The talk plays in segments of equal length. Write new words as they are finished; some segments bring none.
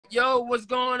Yo, what's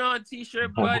going on,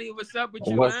 T-shirt buddy? What's up with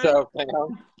you, What's man? up,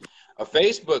 fam? A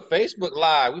Facebook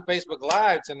Live. We Facebook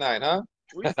Live tonight, huh?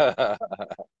 We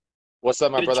What's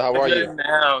up, my get brother? the How are you? charger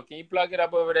now. Can you plug it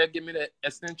up over there? Give me the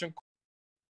extension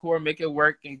cord, make it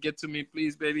work, and get to me,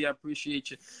 please, baby. I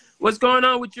appreciate you. What's going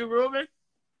on with you, Ruben?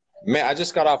 Man, I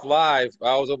just got off live.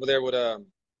 I was over there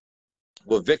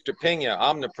with Victor Pena,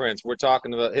 Omniprince. We're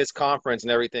talking about his conference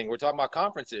and everything. We're talking about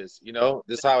conferences. You know,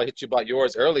 this is how I hit you about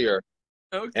yours earlier.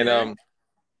 And Okay.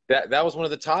 that was one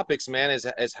of the topics, man.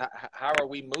 Is how are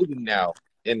we moving now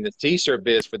in the T-shirt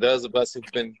biz for those of us who've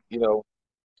been,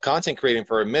 content creating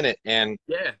for a minute, and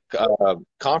Yeah.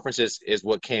 conferences is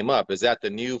what came up. Is that the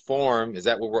new form? Is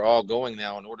that where we're all going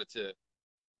now in order to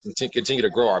continue to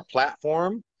grow our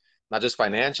platform, not just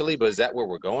financially, but is that where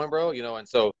we're going, bro? And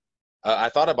so I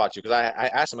thought about you because I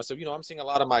asked him. I said, I'm seeing a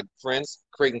lot of my friends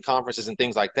creating conferences and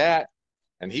things like that,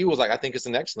 and he was like, I think it's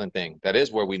an excellent thing. That is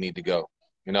where we need to go.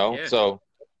 Yeah. So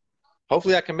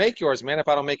hopefully I can make yours, man. If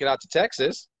I don't make it out to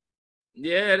Texas,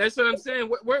 Yeah, that's what I'm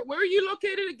saying. Where are you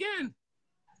located again?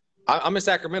 I'm in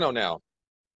Sacramento now.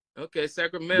 Okay, Yeah.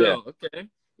 Sacramento. Okay.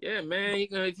 Yeah, man.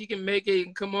 If you can make it, you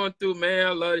can come on through, man.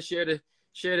 I'd love to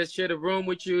share the room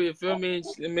with you. You feel me?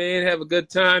 Man, have a good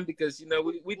time because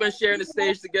we've been sharing the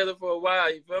stage together for a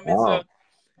while. You feel me? Oh, So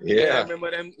yeah, I yeah.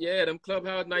 remember them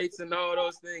clubhouse nights and all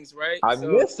those things, right? I So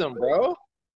miss them, bro.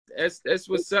 that's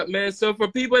what's up, man. So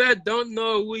for people that don't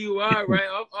know who you are, right,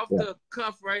 off Yeah. the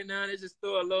cuff right now, they just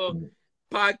throw a little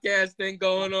podcast thing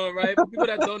going on, right? For people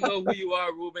that don't know who you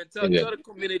are, Ruben, tell the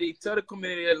community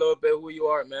a little bit who you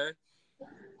are, man.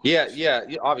 Yeah.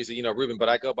 Obviously, Ruben, but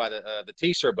I go by the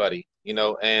T-shirt buddy,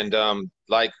 and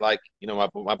like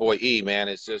my boy E, man.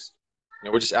 It's just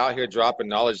we're just out here dropping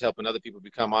knowledge, helping other people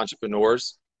become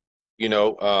entrepreneurs. Being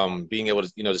able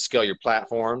to to scale your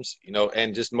platforms,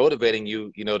 and just motivating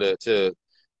you, to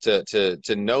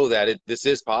know that this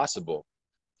is possible.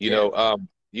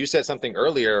 You said something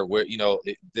earlier where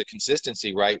the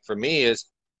consistency, right? For me is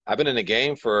I've been in the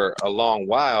game for a long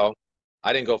while.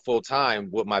 I didn't go full time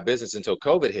with my business until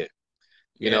COVID hit.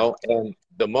 And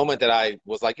the moment that I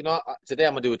was like, today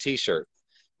I'm gonna do a T-shirt.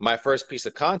 My first piece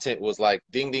of content was like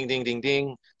ding ding ding ding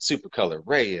ding, Supercolor,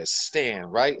 Reyes, Stan,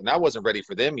 right? And I wasn't ready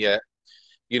for them yet,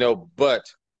 but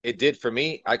it did for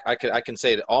me. I can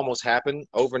say it almost happened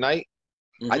overnight.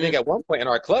 I think at one point in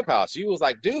our clubhouse, you was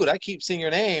like, dude, I keep seeing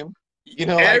your name,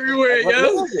 everywhere,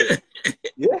 yo.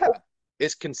 Yeah,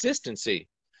 it's consistency.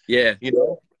 Yeah.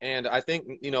 And I think,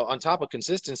 on top of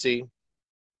consistency,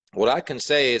 what I can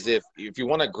say is if you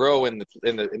want to grow in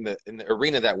the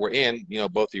arena that we're in,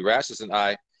 both Erastus and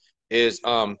I, is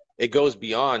it goes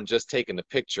beyond just taking a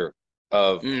picture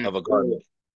of a garment,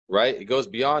 right? It goes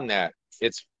beyond that.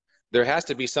 There has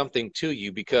to be something to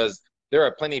you because there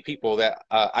are plenty of people that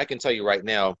I can tell you right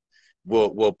now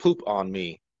will poop on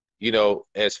me,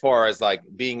 as far as like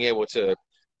being able to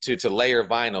layer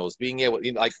vinyls, being able,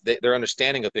 their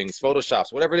understanding of things,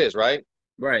 Photoshops, whatever it is, right?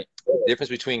 Right. The difference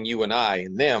between you and I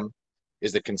and them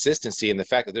is the consistency and the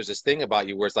fact that there's this thing about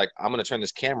you where it's like, I'm going to turn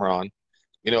this camera on,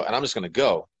 and I'm just going to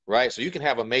go, right? So you can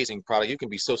have amazing product. You can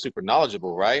be so super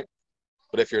knowledgeable, right?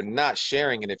 But if you're not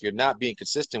sharing and if you're not being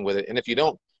consistent with it, and if you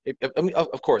don't, I mean,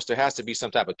 of course, there has to be some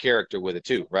type of character with it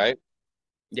too, right?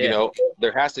 Yeah.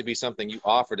 There has to be something you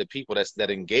offer to people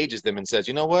that engages them and says,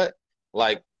 you know what?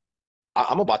 Like,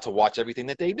 I'm about to watch everything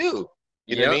that they do.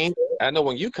 You know what I mean? I know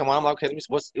when you come on, I'm like, okay,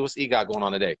 what's E got going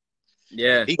on today?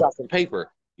 Yeah. He got some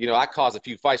paper. I caused a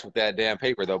few fights with that damn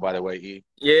paper, though, by the way, E.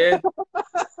 Yeah.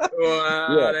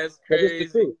 Wow, that's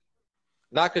crazy.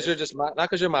 Not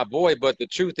because you're my boy, but the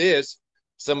truth is,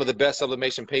 some of the best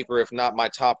sublimation paper, if not my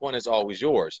top one, is always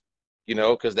yours.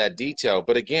 Because that detail.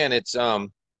 But again, it's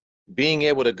being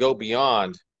able to go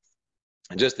beyond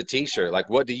just the T-shirt.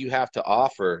 Like, what do you have to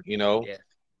offer?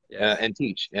 And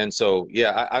teach. And so,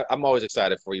 I'm always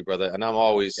excited for you, brother, and I'm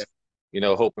always,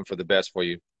 hoping for the best for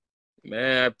you.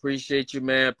 Man, I appreciate you,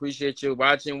 man. I appreciate you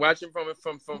watching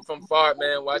from far,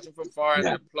 man. Watching from far and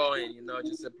applauding,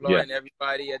 just applauding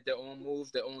everybody at their own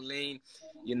moves, their own lane,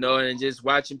 and just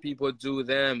watching people do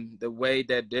them the way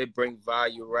that they bring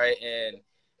value, right? And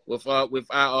without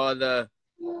all the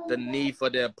need for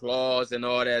the applause and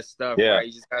all that stuff, right?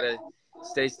 You just gotta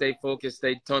stay focused,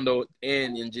 stay tunneled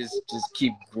in, and just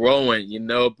keep growing,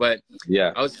 But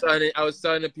I was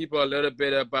telling the people a little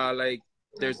bit about like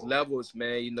there's levels,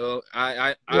 man.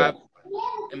 I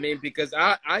mean, because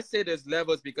I say there's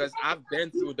levels because I've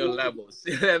been through the levels.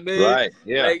 You know what I mean? Right.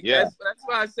 Yeah. Like that's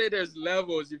why I say there's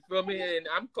levels. You feel me? And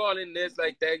I'm calling this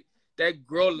like that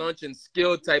grow, lunch, and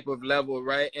skill type of level,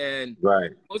 right? And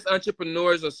most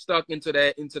entrepreneurs are stuck into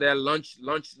that lunch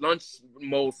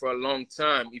mode for a long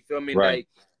time. You feel me? Right. Like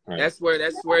That's where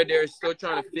they're still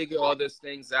trying to figure all these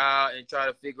things out and try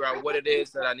to figure out what it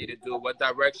is that I need to do, what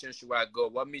direction should I go,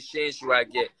 what machine should I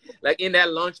get. Like in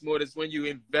that launch mode is when you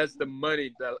invest the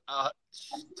money, the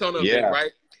ton of it,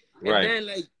 right? And then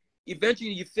like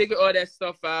eventually you figure all that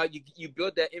stuff out, you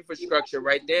build that infrastructure,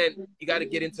 right? Then you got to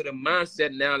get into the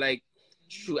mindset now, like,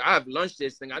 shoot, I've launched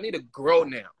this thing, I need to grow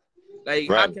now. Like,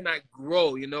 how can I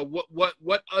grow? You know,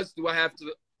 what else do I have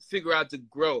to figure out to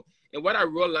grow? And what I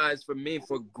realized for me,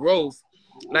 for growth,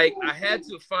 like I had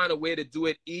to find a way to do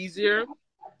it easier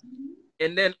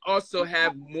and then also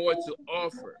have more to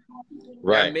offer.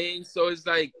 Right. You know I mean, so it's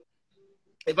like,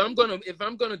 if I'm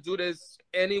gonna do this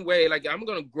anyway, like I'm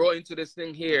gonna grow into this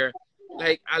thing here,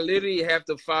 like I literally have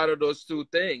to follow those two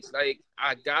things. Like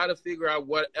I gotta figure out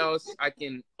what else I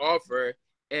can offer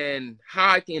and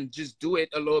how I can just do it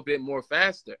a little bit more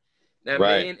faster. You know what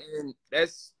I mean? And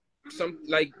that's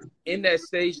like in that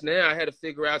stage now, I had to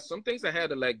figure out some things I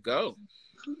had to let go.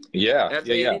 Yeah.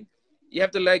 You have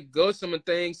to let go some of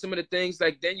the things,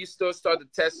 like then you still start to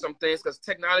test some things because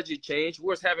technology changed. We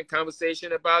was having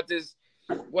conversation about this,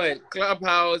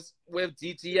 Clubhouse with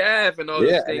DTF and all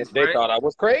those things. And they thought I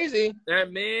was crazy.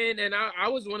 And I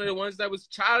was one of the ones that was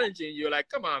challenging you. Like,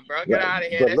 come on, bro, get out of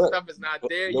here. That stuff is not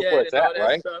there yet. And all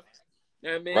that stuff. You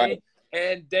know what I mean? Right.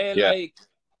 And then like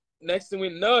next thing we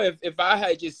know, if I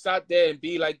had just sat there and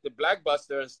be like the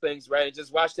Blackbuster and things, right, and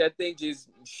just watch that thing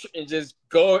just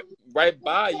go right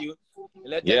by you and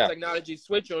let that technology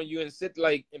switch on you and sit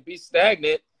like and be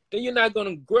stagnant, then you're not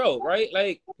gonna grow, right?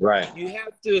 Like you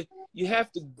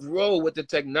have to grow with the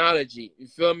technology. You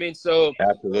feel me? So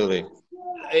absolutely.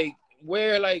 Like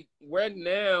where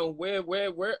now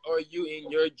are you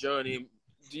in your journey?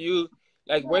 Do you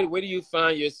like where do you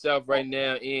find yourself right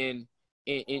now in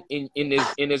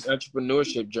this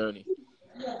entrepreneurship journey?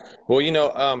 Well, you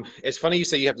know, it's funny you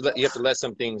say you have to let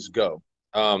some things go.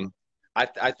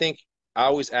 I think I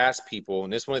always ask people,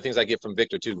 and this is one of the things I get from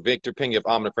Victor too. Victor Pena of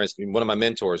Omniprince, one of my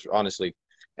mentors, honestly.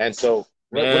 And so,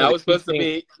 man, I was supposed to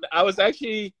be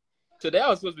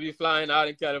flying out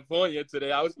in California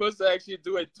today. I was supposed to actually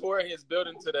do a tour in his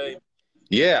building today.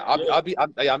 Yeah,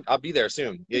 I'll be there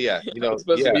soon. Yeah. You know, I was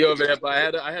supposed to be over there, but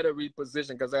I had to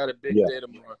reposition because I had a big day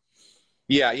tomorrow.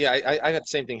 Yeah, I had the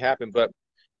same thing happen, but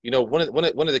you know, one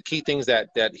of the key things that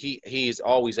he's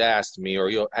always asked me, or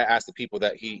he'll ask the people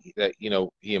that he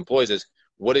employs is,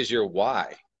 what is your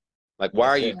why? Like, why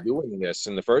are you doing this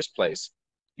in the first place?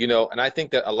 You know, and I think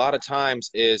that a lot of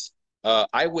times is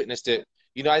I witnessed it.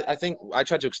 You know, I think I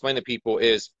tried to explain to people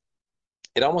is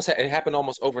it happened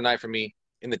almost overnight for me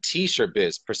in the T-shirt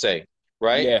biz per se,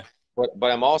 right? Yeah.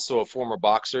 But I'm also a former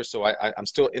boxer, so I'm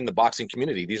still in the boxing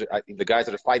community. These are the guys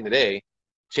that are fighting today,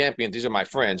 champions. These are my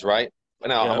friends, right? But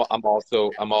now I'm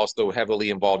also heavily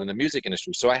involved in the music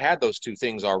industry, so I had those two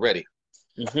things already.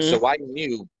 So I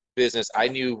knew business. I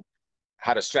knew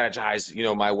how to strategize, you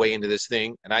know, my way into this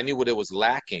thing, and I knew what it was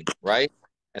lacking, right?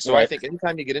 And so I think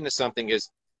anytime you get into something is,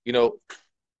 you know,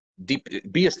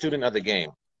 be a student of the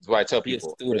game. Is what I tell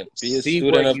people. Be a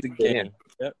student of the game.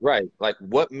 Yep. Right. Like,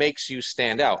 what makes you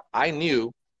stand out? I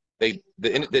knew the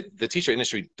T-shirt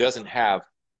industry doesn't have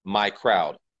my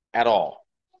crowd at all.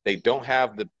 They don't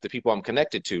have the people I'm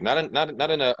connected to. Not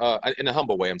in a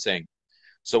humble way, I'm saying.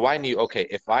 So I knew, okay,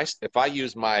 if I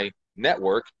use my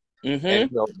network and, you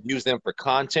know, use them for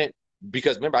content,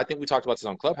 because remember, I think we talked about this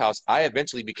on Clubhouse. I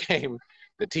eventually became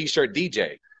the T-shirt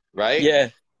DJ, right? Yeah.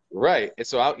 Right. And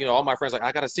so all my friends like,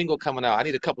 I got a single coming out. I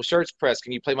need a couple shirts pressed.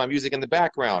 Can you play my music in the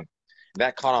background?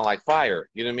 That caught on like fire.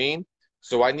 You know what I mean?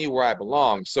 So I knew where I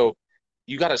belonged. So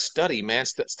you got to study, man.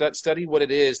 Study what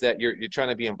it is that you're trying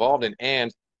to be involved in.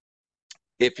 And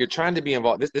if you're trying to be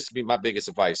involved, this would be my biggest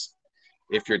advice.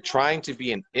 If you're trying to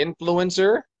be an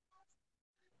influencer,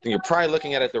 then you're probably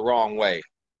looking at it the wrong way.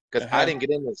 Because I didn't get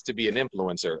in this to be an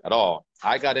influencer at all.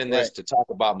 I got in this to talk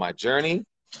about my journey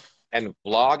and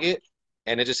vlog it.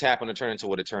 And it just happened to turn into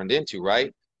what it turned into,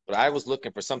 right? But I was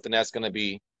looking for something that's going to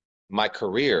be my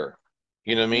career.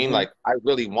 You know what I mean? Like, I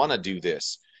really want to do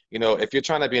this. You know, if you're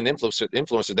trying to be an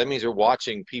influencer, that means you're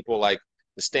watching people like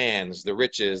the Stans, the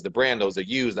Riches, the Brandos, the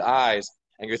U's, the I's,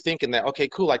 and you're thinking that, okay,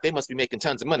 cool, like they must be making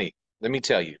tons of money. Let me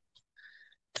tell you,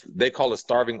 they call us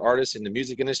starving artists in the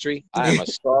music industry. I am a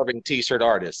starving T-shirt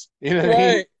artist. You know what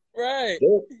I mean? Right.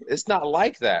 It's not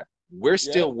like that. We're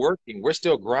still working. We're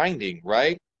still grinding,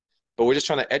 right? But we're just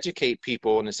trying to educate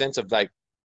people in the sense of like,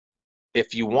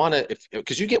 if you want to,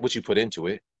 because you get what you put into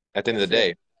it at the end of the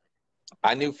day.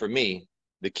 I knew for me,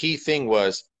 the key thing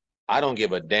was, I don't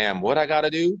give a damn what I got to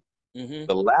do.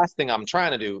 The last thing I'm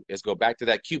trying to do is go back to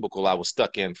that cubicle I was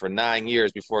stuck in for 9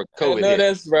 years before COVID hit.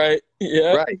 That's right.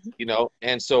 Yeah. Right. You know,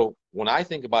 and so when I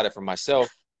think about it for myself,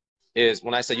 is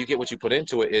when I say you get what you put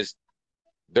into it, is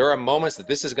there are moments that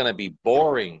this is going to be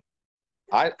boring.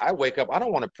 I wake up, I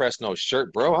don't want to press no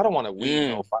shirt, bro. I don't want to weave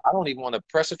no, I don't even want to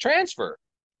press a transfer.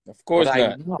 Of course but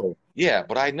not. I know, yeah,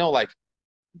 but I know, like,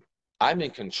 I'm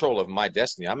in control of my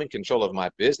destiny. I'm in control of my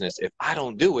business. If I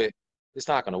don't do it, it's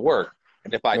not going to work.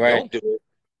 And if I Right. don't do it,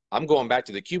 I'm going back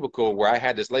to the cubicle where I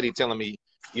had this lady telling me,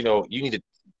 you know, you need to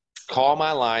call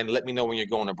my line, let me know when you're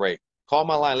going to break. Call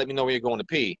my line, let me know when you're going to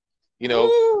pee. You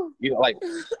know, like,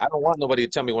 I don't want nobody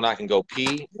to tell me when I can go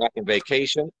pee, when I can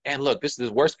vacation. And look, this is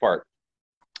the worst part,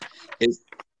 is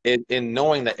in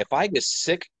knowing that if I get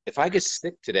sick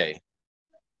today,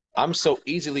 I'm so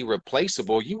easily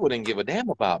replaceable, you wouldn't give a damn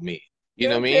about me. You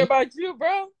They know what I don't care mean? about you,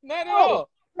 bro. Not at No. all.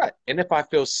 Right. And if I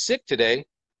feel sick today,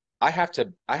 I have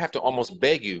to almost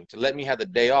beg you to let me have the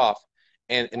day off.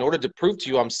 And in order to prove to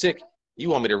you I'm sick, you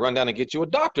want me to run down and get you a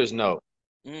doctor's note.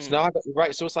 So now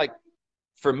right. So it's like,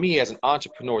 for me as an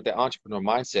entrepreneur with that entrepreneur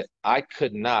mindset, I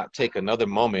could not take another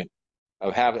moment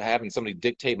of having somebody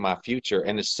dictate my future.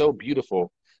 And it's so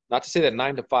beautiful. Not to say that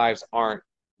 9-to-5s aren't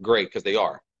great, because they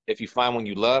are. If you find one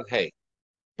you love, hey.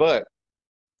 But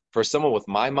for someone with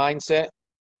my mindset,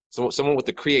 so someone with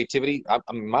the creativity, I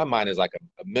mean, my mind is like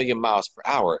a million miles per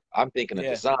hour. I'm thinking of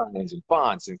designs and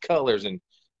fonts and colors, and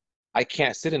I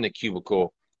can't sit in a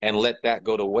cubicle and let that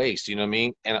go to waste. You know what I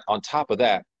mean? And on top of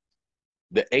that,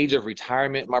 the age of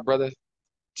retirement, my brother,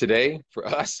 today for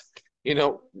us, you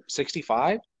know,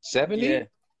 65, 70. Yeah.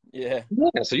 Yeah.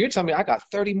 So you're telling me I got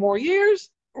 30 more years?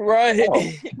 Right.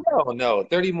 No.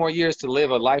 30 more years to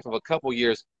live a life of a couple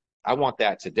years. I want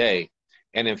that today.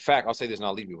 And in fact, I'll say this and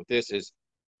I'll leave you with this, is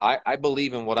I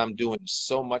believe in what I'm doing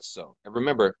so much so. And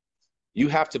remember, you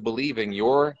have to believe in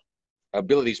your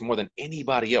abilities more than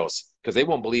anybody else, because they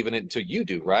won't believe in it until you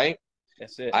do, right?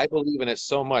 That's it. I believe in it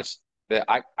so much that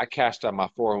I cashed out my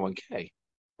 401k,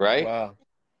 right? Wow.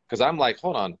 Because I'm like,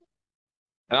 hold on.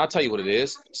 And I'll tell you what it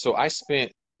is. So I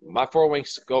spent my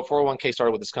 401k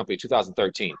started with this company in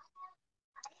 2013.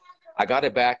 I got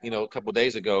it back, you know, a couple of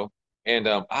days ago. And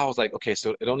I was like, okay,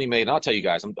 so it only made, and I'll tell you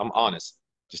guys, I'm honest.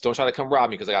 Just don't try to come rob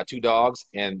me, because I got 2 dogs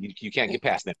and you can't get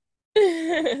past them.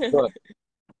 But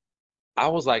I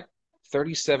was like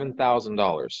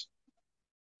 $37,000.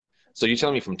 So you're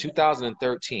telling me from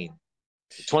 2013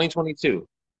 to 2022,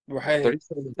 Right.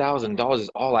 $37,000 is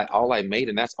all I made,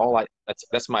 and that's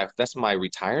my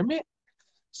retirement.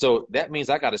 So that means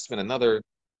I got to spend another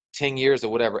 10 years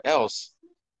or whatever else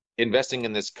investing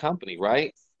in this company,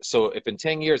 right? So if in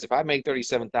 10 years, if I make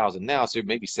 37,000 now, so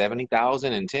maybe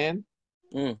 70,000 in 10,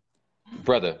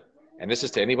 brother, and this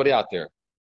is to anybody out there.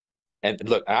 And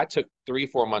look, I took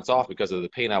 3-4 months off because of the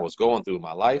pain I was going through in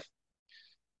my life.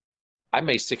 I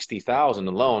made 60,000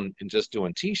 alone in just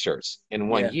doing T-shirts in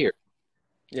 1 year.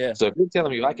 Yeah. So if you're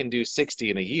telling me I can do 60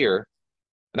 in a year,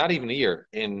 not even a year,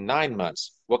 in 9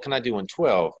 months, what can I do in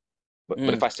 12?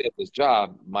 But if I stay at this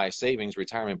job, my savings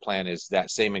retirement plan is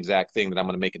that same exact thing that I'm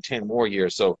going to make in 10 more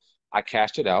years. So I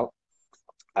cashed it out.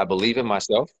 I believe in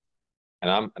myself,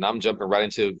 and I'm jumping right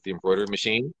into the embroidery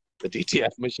machine, the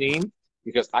DTF machine,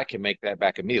 because I can make that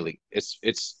back immediately.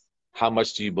 It's how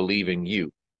much do you believe in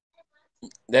you?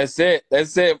 That's it,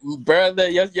 brother.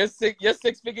 Your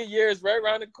 6-figure year is right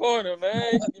around the corner,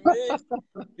 man. You mean?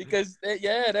 Because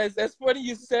that's funny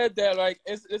you said that. Like,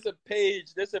 it's a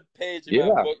page. There's a page in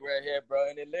my book right here, bro,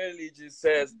 and it literally just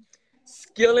says,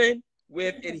 "Skilling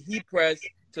with a Heatpress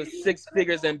to 6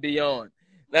 figures and beyond."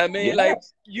 I mean, like,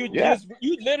 you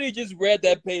literally just read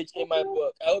that page in my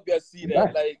book. I hope y'all see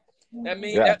that. Like, I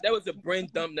mean, that was a brain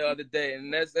dump the other day,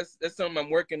 and that's something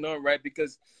I'm working on, right?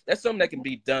 Because that's something that can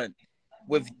be done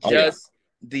with just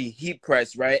the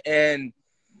Heatpress, right? And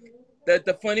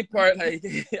the funny part, like,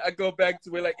 I go back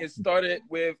to it, like, it started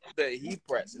with the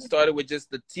Heatpress. It started with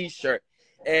just the T-shirt,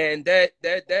 and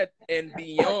that and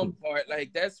beyond part,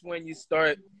 like, that's when you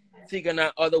start figuring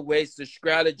out other ways to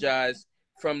strategize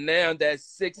from now. That's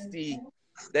 60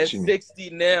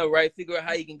 now, right? Figure out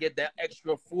how you can get that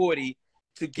extra 40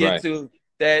 to get to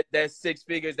that 6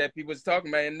 figures that people was talking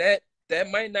about, and that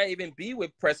might not even be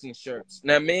with pressing shirts. You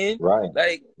know what I mean?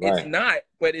 It's not,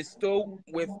 but it's still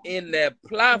within that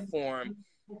platform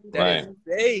that is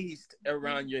based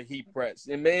around your heat press.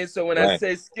 You know what I mean? So when I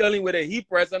say skilling with a heat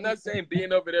press, I'm not saying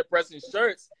being over there pressing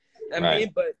shirts. I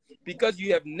mean, but because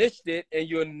you have niched it and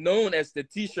you're known as the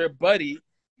T-shirt buddy,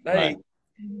 like,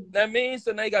 I mean,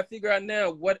 so now you got to figure out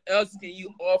now what else can you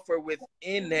offer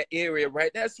within that area,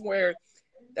 right? That's when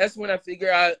I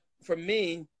figure out, for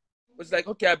me, it's like,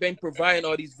 okay, I've been providing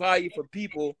all these value for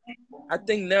people. I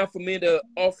think now for me to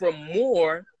offer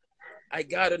more, I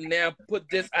got to now put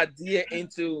this idea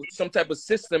into some type of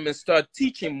system and start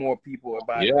teaching more people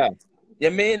about it. You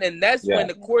know what I mean? And that's Yeah. when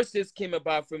the courses came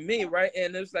about for me, right?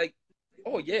 And it was like,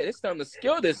 oh yeah, it's time to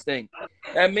skill this thing.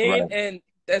 You know what I mean? Right. And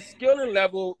that skilling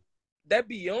level, that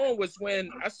beyond was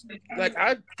when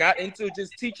I got into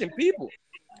just teaching people.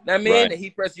 You know what I mean? Right. The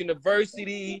Heatpress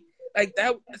University, like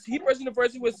that Heatpress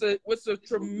University was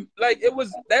like it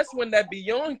was, that's when that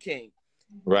beyond came.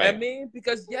 I Right. mean,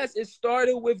 because yes, it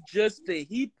started with just the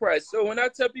heat press. So when I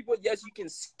tell people, yes, you can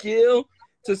scale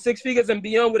to 6 figures and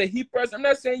beyond with a heat press, I'm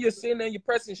not saying you're sitting there and you're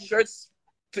pressing shirts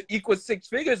to equal 6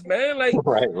 figures, man. Like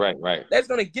Right. that's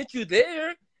gonna get you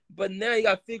there. But now you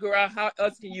gotta figure out how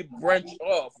else can you branch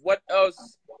off. What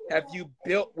else have you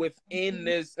built within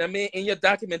this? I mean, in your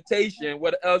documentation,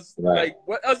 what else Right.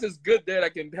 what else is good there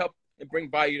that can help and bring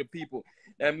value to people?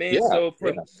 I mean, Yeah. so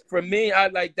Yeah. for me, I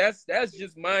like that's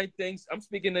just my things. I'm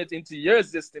speaking it into your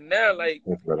existence now. Like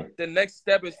Yes, brother. the next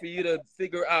step is for you to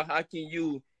figure out how can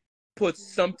you put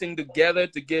something together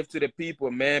to give to the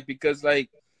people, man, because like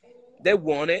they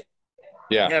want it.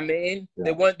 Yeah. I mean,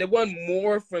 Yeah. they want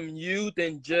more from you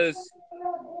than just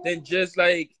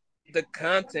like the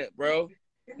content, bro.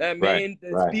 I Right. mean,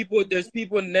 Right. there's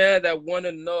people now that want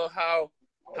to know how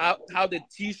the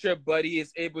T-shirt buddy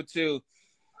is able to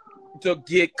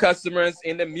get customers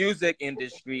in the music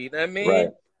industry. I Right.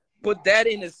 mean, put that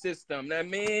in the system. I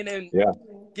mean, and Yeah.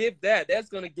 give that. That's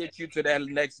gonna get you to that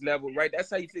next level, right? That's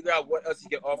how you figure out what else you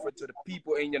can offer to the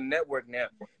people in your network now.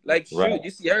 Like, Right. shoot,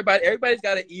 you see everybody's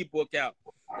got an ebook out.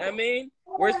 I mean,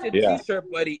 where's the Yeah. T-shirt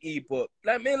buddy ebook?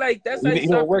 I mean, like that's how You you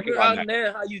know, we're start working figuring on out that.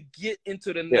 now how you get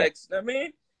into the Yeah. next. I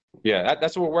mean, Yeah.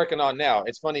 That's what we're working on now.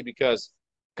 It's funny because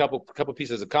couple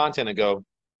pieces of content ago,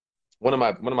 one of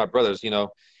my brothers, you know,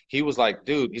 he was like,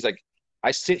 dude, he's like,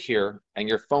 I sit here and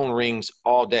your phone rings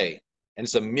all day and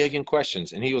it's a million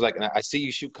questions. And he was like, and I see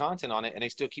you shoot content on it and they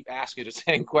still keep asking you the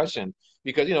same question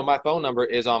because, you know, my phone number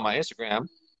is on my Instagram,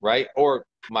 right? Or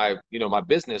my, you know, my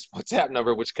business WhatsApp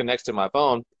number, which connects to my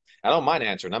phone. I don't mind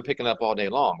answering. I'm picking up all day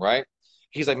long, right?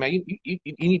 He's like, man, you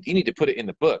need to put it in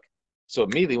the book. So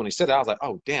immediately when he said that, I was like,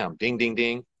 oh, damn, ding, ding,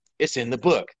 ding. It's in the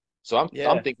book. So I'm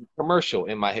yeah, thinking commercial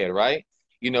in my head, right?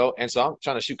 You know, and so I'm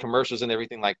trying to shoot commercials and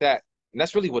everything like that. And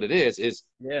that's really what it is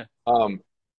yeah,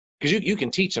 because you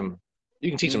can teach them, so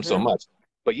mm-hmm. much.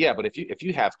 But yeah, but if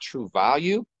you have true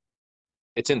value,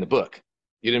 it's in the book.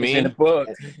 You know what I It's in the mean? book.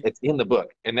 It's in the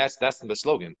book. And that's the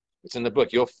slogan. It's in the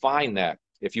book. You'll find that.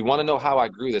 If you want to know how I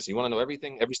grew this, you want to know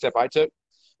everything, every step I took,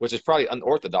 which is probably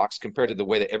unorthodox compared to the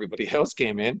way that everybody else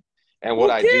came in and what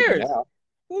Who I do cares? now.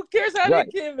 Who cares how they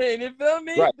Right, came in? You feel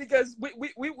me? right. Because we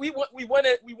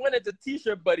wanted the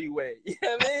T-shirt buddy way. You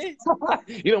know what I mean?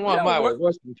 You don't We want don't my way.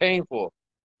 want. It's painful.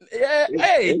 Yeah. It,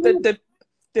 Hey, it,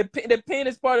 the pain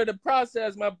is part of the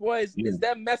process, my boys. yeah. Is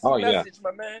that messy Oh yeah. message,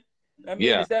 my man? I mean,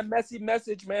 Yeah. is that messy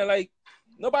message, man? Like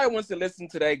nobody wants to listen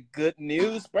to that good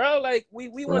news, bro. Like we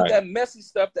want Right. that messy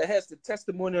stuff that has the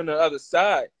testimony on the other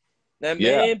side. I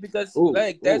Yeah. mean, because Ooh,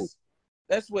 like ooh.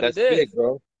 that's what it That's big, is.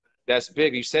 bro. That's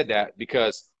big. You said that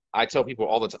because I tell people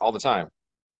all the time.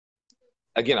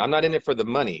 Again, I'm not in it for the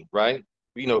money, right?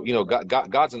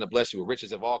 God's gonna bless you with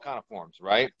riches of all kind of forms,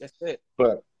 right? That's it.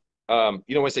 But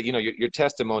you know, when I say, you know, your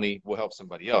testimony will help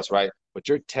somebody else, right? But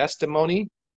your testimony,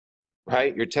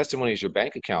 right? Your testimony is your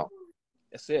bank account.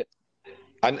 That's it.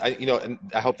 You know, and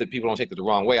I hope that people don't take it the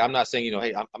wrong way. I'm not saying, you know,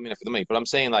 hey, I'm in it for the money, but I'm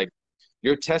saying like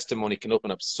your testimony can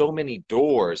open up so many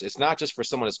doors. It's not just for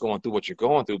someone that's going through what you're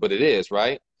going through, but it is,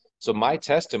 right? So my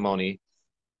testimony,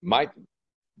 my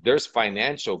there's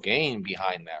financial gain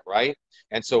behind that, right?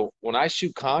 And so when I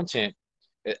shoot content,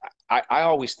 I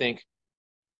always think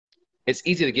it's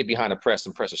easy to get behind a press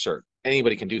and press a shirt.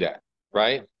 Anybody can do that,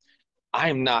 right?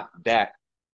 I'm not that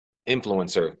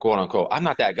influencer, quote unquote. I'm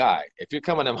not that guy. If you're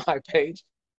coming to my page,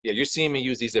 yeah, you're seeing me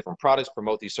use these different products,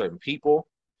 promote these certain people,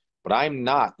 but I'm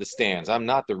not the stands. I'm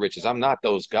not the riches. I'm not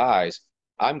those guys.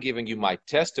 I'm giving you my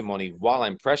testimony while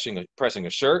I'm pressing a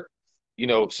shirt, you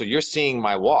know, so you're seeing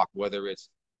my walk, whether it's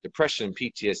depression,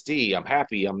 PTSD, I'm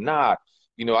happy, I'm not,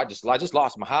 you know, I just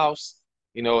lost my house.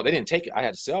 You know, they didn't take it. I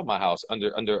had to sell my house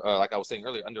under like I was saying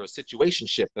earlier, under a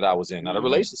situationship that I was in, not a Mm-hmm.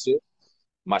 relationship.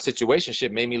 My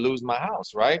situationship made me lose my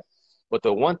house, right? But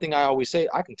the one thing I always say,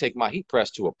 I can take my heat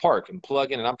press to a park and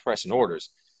plug in and I'm pressing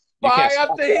orders. You can't Fire up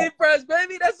stop the that. heat press,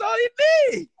 baby. That's all you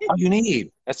need. All you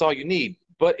need. That's all you need.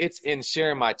 But it's in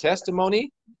sharing my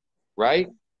testimony, right?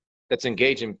 That's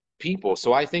engaging people.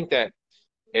 So I think that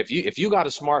if you got a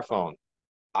smartphone,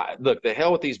 look, the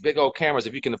hell with these big old cameras.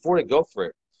 If you can afford it, go for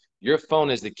it. Your phone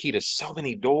is the key to so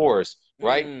many doors,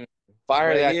 right? It's Fire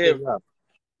right that here. thing up.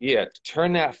 Yeah,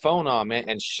 turn that phone on, man,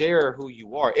 and share who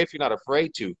you are if you're not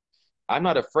afraid to. I'm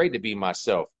not afraid to be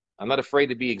myself. I'm not afraid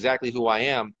to be exactly who I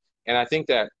am. And I think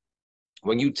that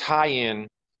when you tie in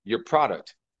your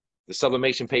product, the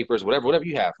sublimation papers, whatever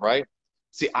you have, right?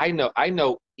 See, I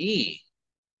know E.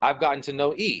 I've gotten to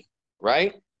know E,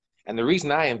 right? And the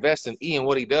reason I invest in E and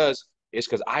what he does is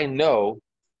because I know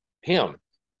him.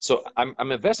 So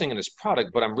I'm investing in his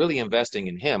product, but I'm really investing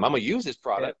in him. I'm gonna use his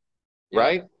product,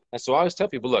 right? And so I always tell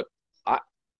people, look,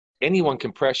 anyone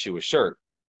can press you a shirt,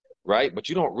 right? But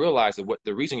you don't realize that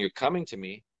the reason you're coming to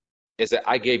me is that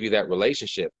I gave you that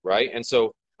relationship, right? And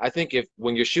so I think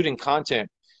when you're shooting content,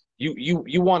 you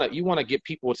wanna get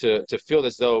people to feel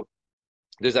as though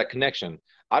there's that connection.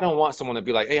 I don't want someone to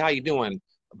be like, hey, how you doing,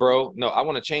 bro? No, I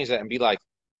want to change that and be like,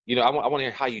 I want to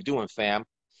hear how you doing, fam.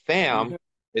 Fam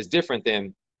is different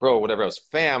than bro, whatever else.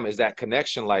 Fam is that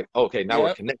connection, like, okay, now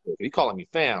we're connected. You calling me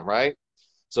fam, right?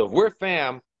 So if we're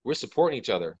fam, we're supporting each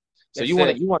other. So you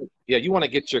want to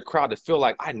get your crowd to feel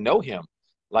like I know him.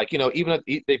 Like, even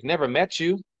if they've never met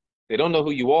you, they don't know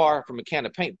who you are from a can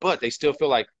of paint, but they still feel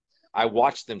like I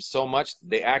watched them so much,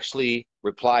 they actually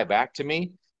reply back to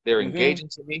me. They're engaging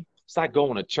to me. It's like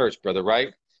going to church, brother,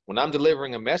 right? When I'm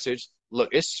delivering a message, look,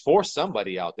 it's for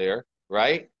somebody out there,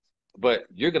 right? But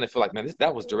you're going to feel like, man,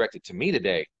 that was directed to me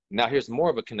today. Now here's more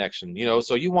of a connection,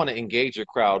 so you want to engage your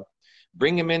crowd,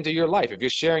 bring them into your life. If you're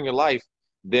sharing your life,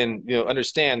 then,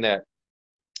 understand that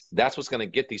that's what's going to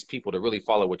get these people to really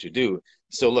follow what you do.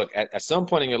 So look, at some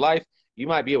point in your life, you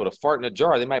might be able to fart in a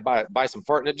jar. They might buy some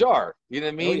fart in a jar. You know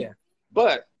what I mean? Oh, yeah.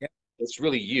 But it's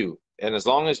really you. And as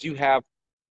long as you have,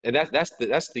 and that's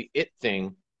the it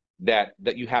thing that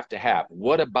you have to have.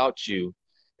 What about you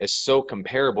is so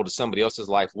comparable to somebody else's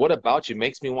life? What about you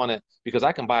makes me want to, because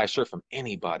I can buy a shirt from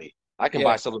anybody. I can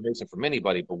buy sublimation from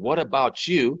anybody. But what about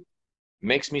you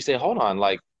makes me say, hold on,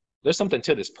 like there's something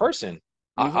to this person.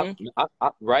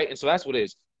 Right? And so that's what it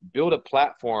is. Build a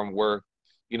platform where,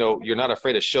 you're not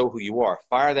afraid to show who you are.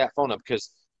 Fire that phone up, because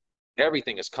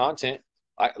everything is content.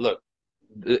 Look,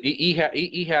 he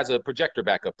has a projector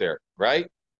back up there, right?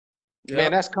 Yep.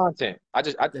 Man, that's content. I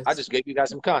just gave you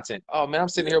guys some content. Oh man, I'm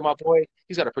sitting here with my boy.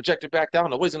 He's got a projector back down.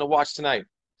 What he's gonna watch tonight?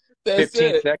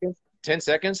 15 seconds, 10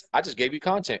 seconds. I just gave you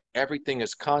content. Everything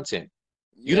is content.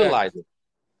 Utilize it.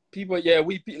 People, a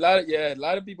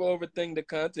lot of people overthink the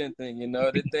content thing.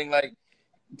 They think like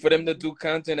for them to do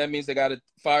content, that means they gotta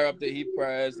fire up the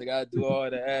Heatpress. They gotta do all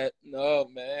that. No,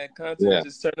 man, content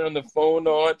just turn on the phone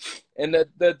on, and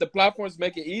the platforms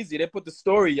make it easy. They put the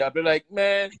story up. They're like,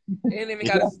 man, they ain't even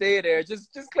gotta stay there.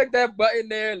 Just click that button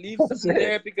there, leave something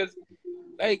there, because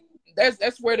like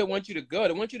that's where they want you to go.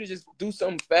 They want you to just do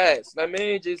something fast. I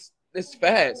mean, it's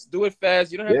fast. Do it fast.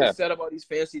 You don't have to set up all these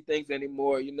fancy things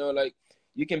anymore. Like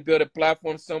you can build a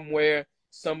platform somewhere.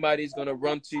 Somebody's gonna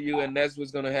run to you, and that's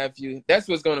what's gonna have you. That's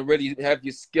what's gonna really have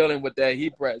you skilling with that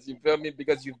Heatpress. You feel me?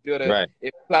 Because you built a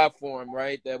platform,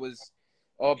 right? That was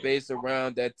all based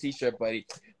around that T-shirt, buddy.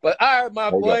 But all right, my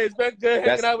boy, it's been good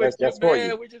hanging out with you,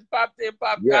 man. We just popped in,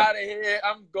 popped out of here.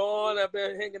 I'm gone. I've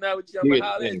been hanging out with you. I'm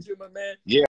hollering at you, my man.